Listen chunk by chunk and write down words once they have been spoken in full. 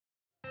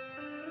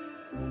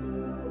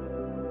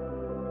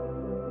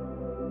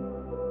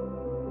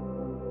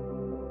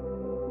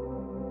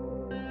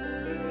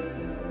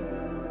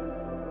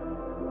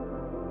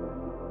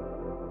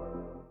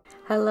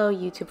Hello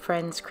YouTube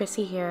friends,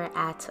 Chrissy here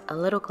at A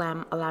Little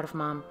Glam, A Lot of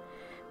Mom.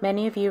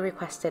 Many of you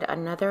requested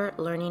another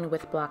Learning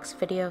with Blocks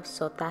video,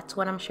 so that's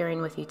what I'm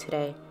sharing with you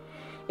today.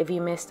 If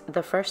you missed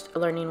the first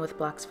Learning with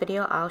Blocks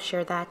video, I'll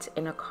share that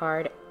in a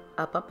card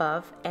up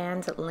above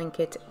and link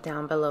it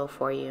down below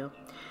for you.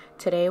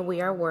 Today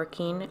we are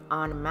working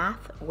on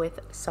math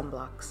with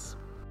Sumblox.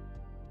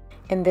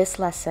 In this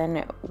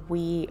lesson,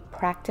 we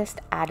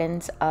practiced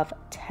addends of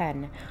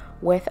 10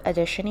 with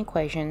addition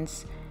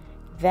equations,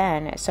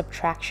 then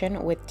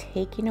subtraction with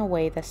taking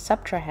away the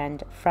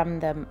subtrahend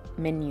from the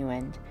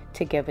minuend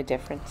to give a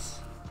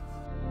difference.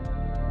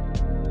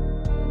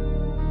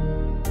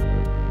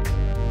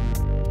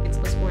 6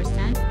 plus 4 is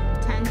 10.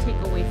 10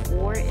 take away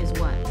 4 is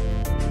what?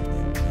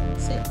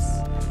 6.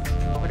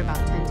 What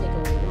about 10 take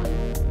away 1?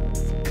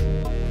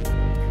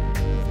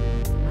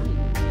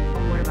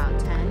 9. What about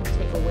 10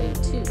 take away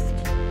 2?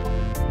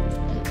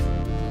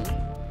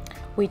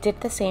 We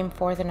did the same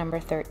for the number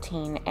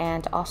 13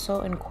 and also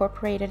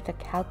incorporated the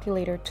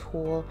calculator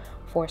tool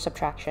for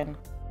subtraction.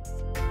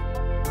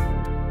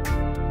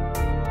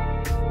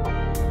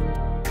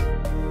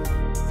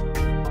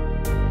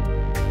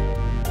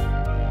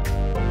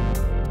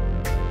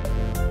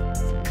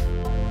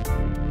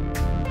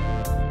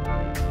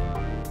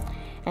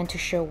 And to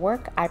show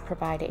work, I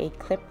provide a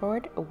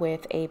clipboard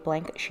with a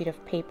blank sheet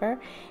of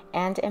paper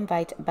and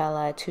invite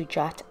Bella to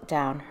jot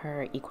down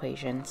her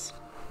equations.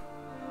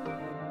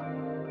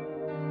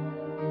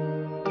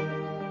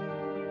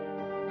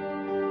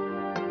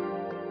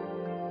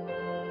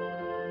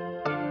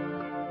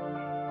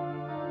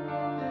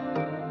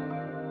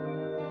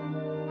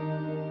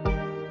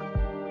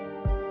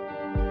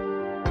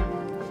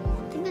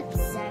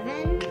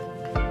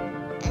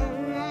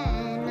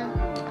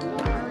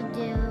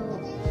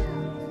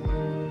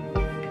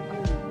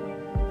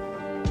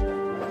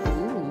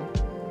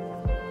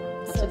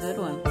 That's a good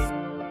one.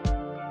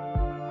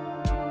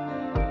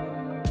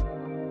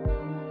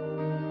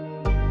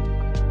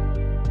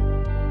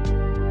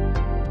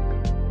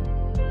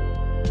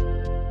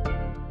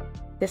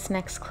 This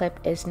next clip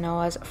is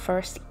Noah's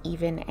first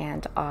even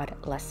and odd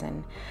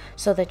lesson.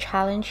 So the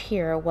challenge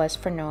here was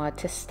for Noah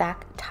to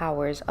stack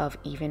towers of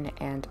even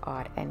and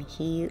odd, and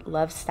he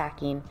loves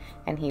stacking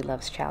and he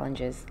loves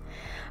challenges.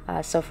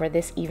 So for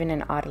this even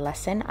and odd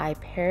lesson, I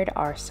paired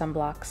our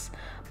Sumblox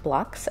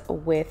blocks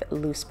with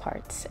loose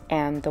parts,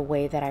 and the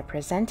way that I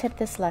presented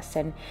this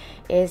lesson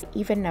is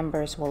even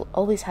numbers will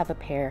always have a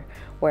pair,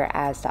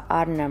 whereas the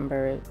odd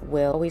number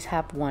will always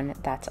have one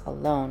that's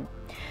alone.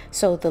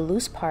 So the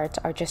loose parts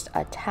are just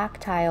a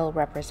tactile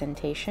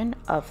representation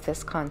of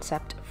this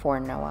concept for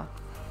Noah.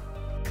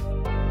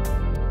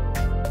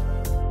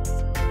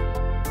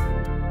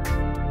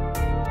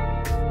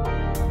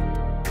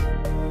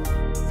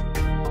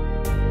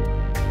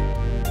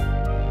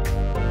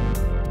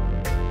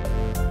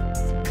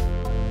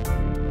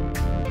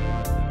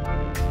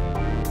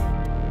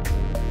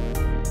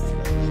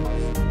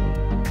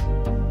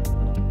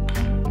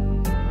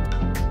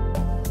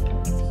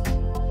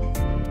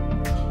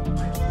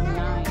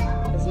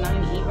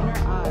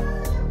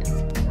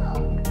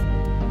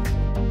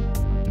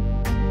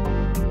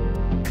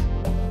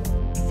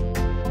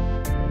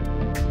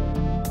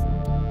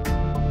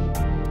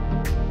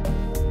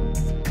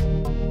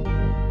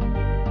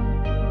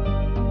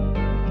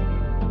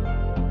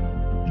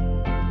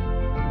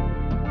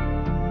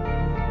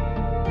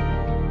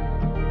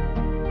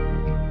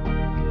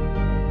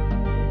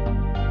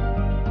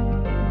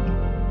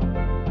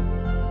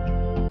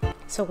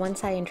 So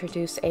once I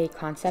introduce a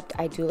concept,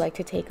 I do like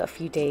to take a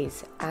few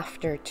days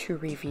after to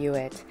review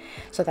it.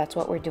 So that's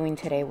what we're doing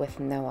today with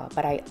Noah.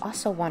 But I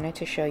also wanted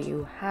to show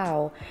you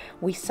how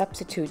we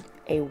substitute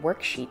a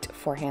worksheet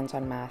for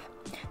hands-on math.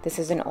 This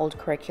is an old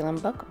curriculum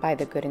book by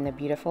the Good and the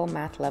Beautiful,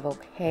 Math Level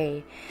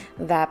K,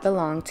 that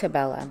belonged to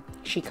Bella.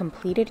 She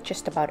completed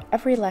just about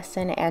every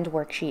lesson and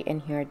worksheet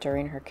in here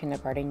during her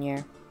kindergarten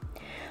year.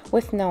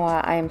 With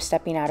Noah, I am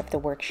stepping out of the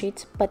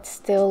worksheets, but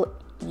still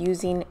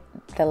using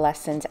the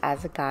lessons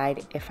as a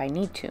guide if I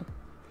need to.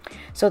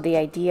 So the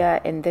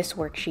idea in this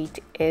worksheet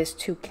is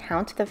to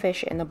count the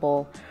fish in the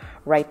bowl,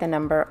 write the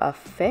number of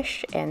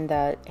fish in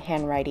the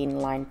handwriting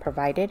line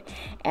provided,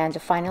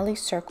 and finally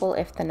circle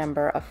if the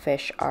number of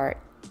fish are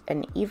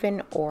an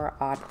even or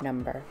odd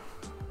number.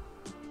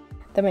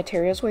 The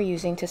materials we're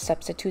using to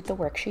substitute the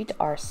worksheet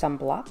are some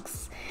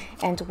blocks,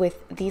 and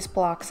with these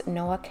blocks,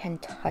 Noah can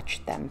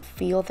touch them,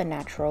 feel the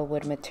natural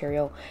wood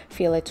material,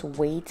 feel its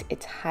weight,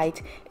 its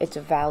height, its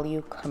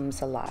value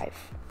comes alive.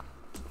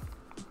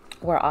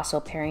 We're also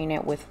pairing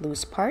it with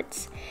loose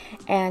parts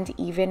and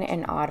even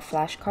and odd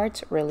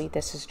flashcards. Really,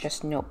 this is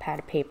just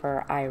notepad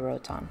paper I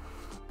wrote on.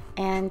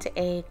 And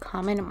a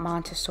common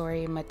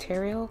Montessori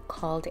material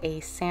called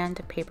a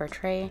sandpaper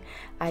tray.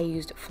 I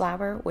used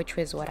flour, which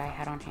was what I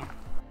had on hand.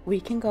 We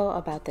can go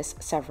about this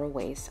several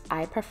ways.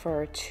 I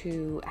prefer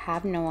to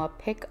have Noah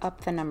pick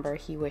up the number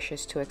he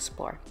wishes to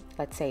explore.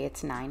 Let's say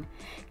it's 9.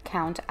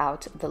 Count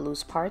out the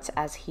loose parts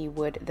as he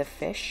would the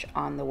fish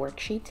on the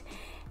worksheet,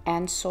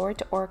 and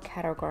sort or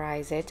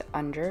categorize it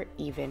under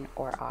even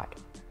or odd.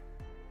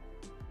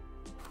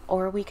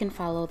 Or we can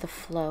follow the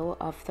flow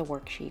of the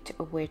worksheet,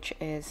 which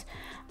is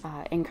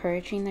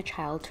encouraging the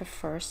child to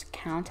first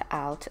count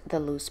out the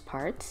loose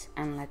parts,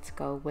 and let's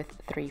go with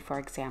 3 for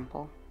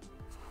example.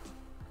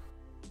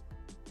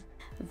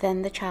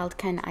 Then the child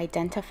can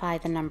identify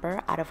the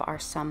number out of our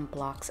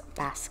Sumblox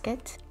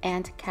basket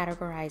and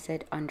categorize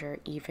it under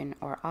even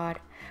or odd.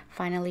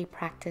 Finally,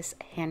 practice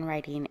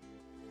handwriting.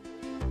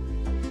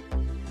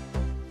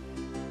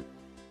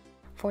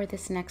 For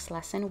this next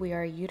lesson, we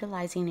are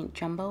utilizing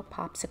jumbo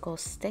popsicle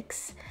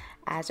sticks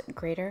as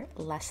greater,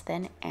 less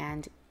than,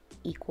 and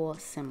equal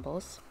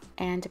symbols,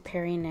 and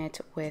pairing it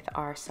with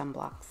our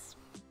Sumblox.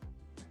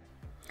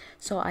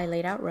 So I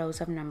laid out rows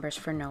of numbers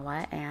for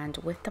Noah, and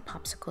with the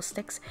popsicle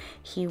sticks,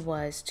 he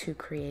was to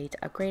create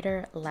a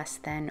greater, less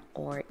than,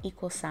 or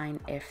equal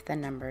sign if the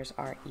numbers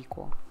are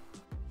equal.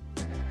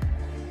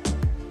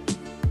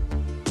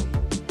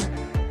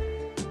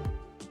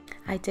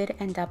 I did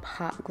end up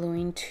hot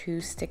gluing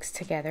 2 sticks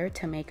together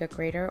to make a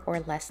greater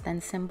or less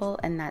than symbol,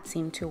 and that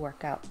seemed to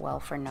work out well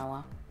for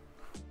Noah.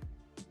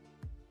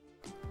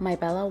 My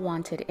Bella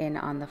wanted in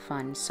on the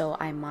fun, so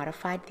I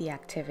modified the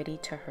activity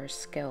to her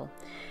skill.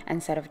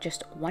 Instead of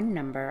just 1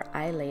 number,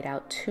 I laid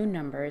out 2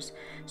 numbers,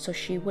 so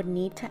she would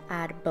need to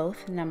add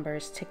both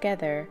numbers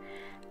together,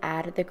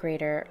 add the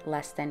greater,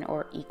 less than,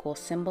 or equal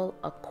symbol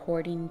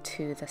according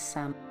to the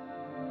sum.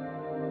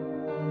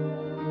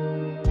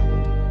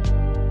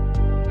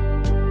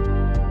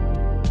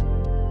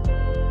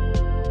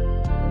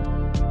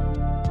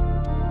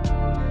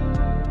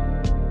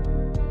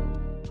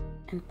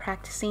 And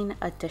practicing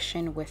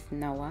addition with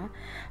Noah,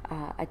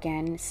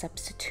 again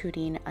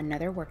substituting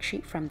another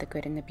worksheet from the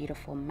Good and the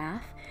Beautiful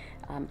Math,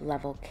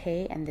 level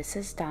K, and this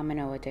is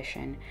domino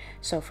addition.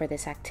 So for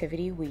this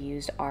activity we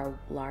used our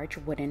large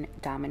wooden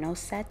domino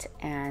set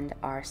and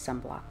our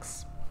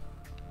Sumblox.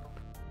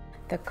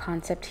 The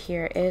concept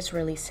here is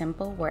really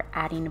simple. We're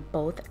adding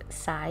both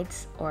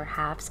sides or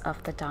halves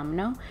of the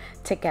domino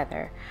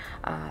together.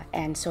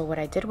 And so what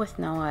I did with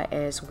Noah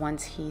is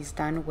once he's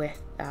done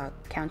with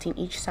counting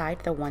each side,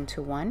 the 1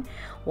 to 1,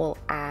 we'll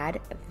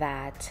add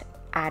that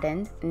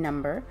add-in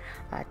number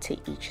to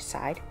each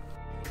side.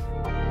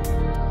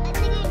 I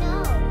think I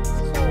know.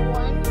 So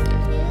 1, 2, 3,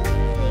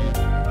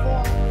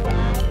 4,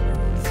 5,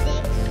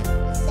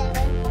 6,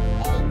 7,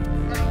 8,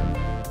 9,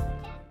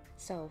 10.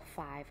 So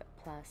 5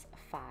 plus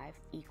 5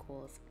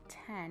 equals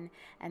 10,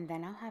 and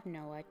then I'll have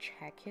Noah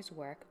check his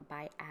work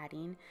by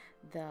adding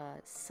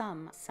the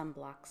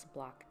Sumblox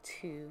block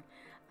to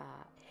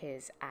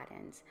his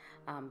add-ins,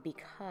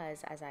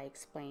 because as I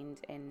explained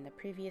in the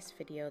previous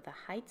video, the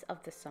height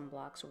of the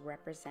Sumblox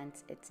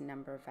represents its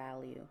number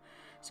value.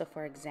 So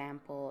for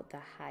example,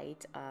 the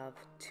height of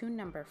 2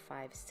 number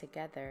 5s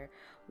together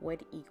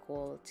would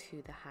equal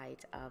to the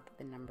height of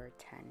the number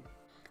 10.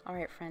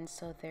 Alright friends,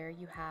 so there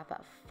you have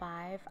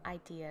 5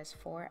 ideas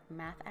for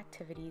math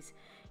activities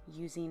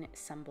using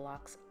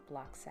Sumblox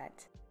block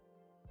set.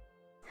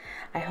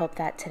 I hope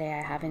that today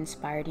I have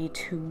inspired you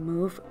to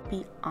move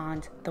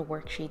beyond the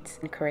worksheets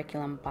and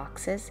curriculum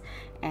boxes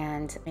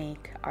and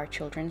make our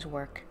children's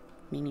work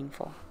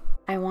meaningful.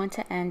 I want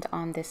to end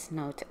on this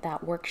note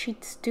that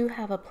worksheets do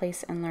have a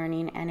place in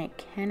learning, and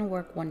it can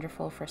work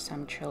wonderful for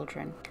some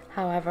children.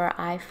 However,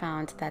 I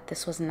found that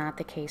this was not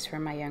the case for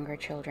my younger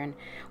children.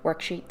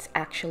 Worksheets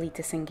actually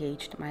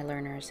disengaged my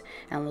learners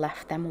and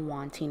left them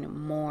wanting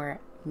more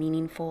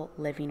meaningful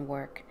living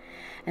work.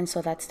 And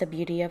so that's the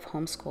beauty of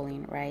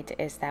homeschooling, right?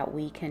 Is that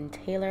we can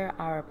tailor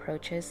our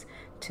approaches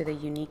to the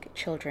unique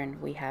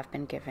children we have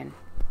been given.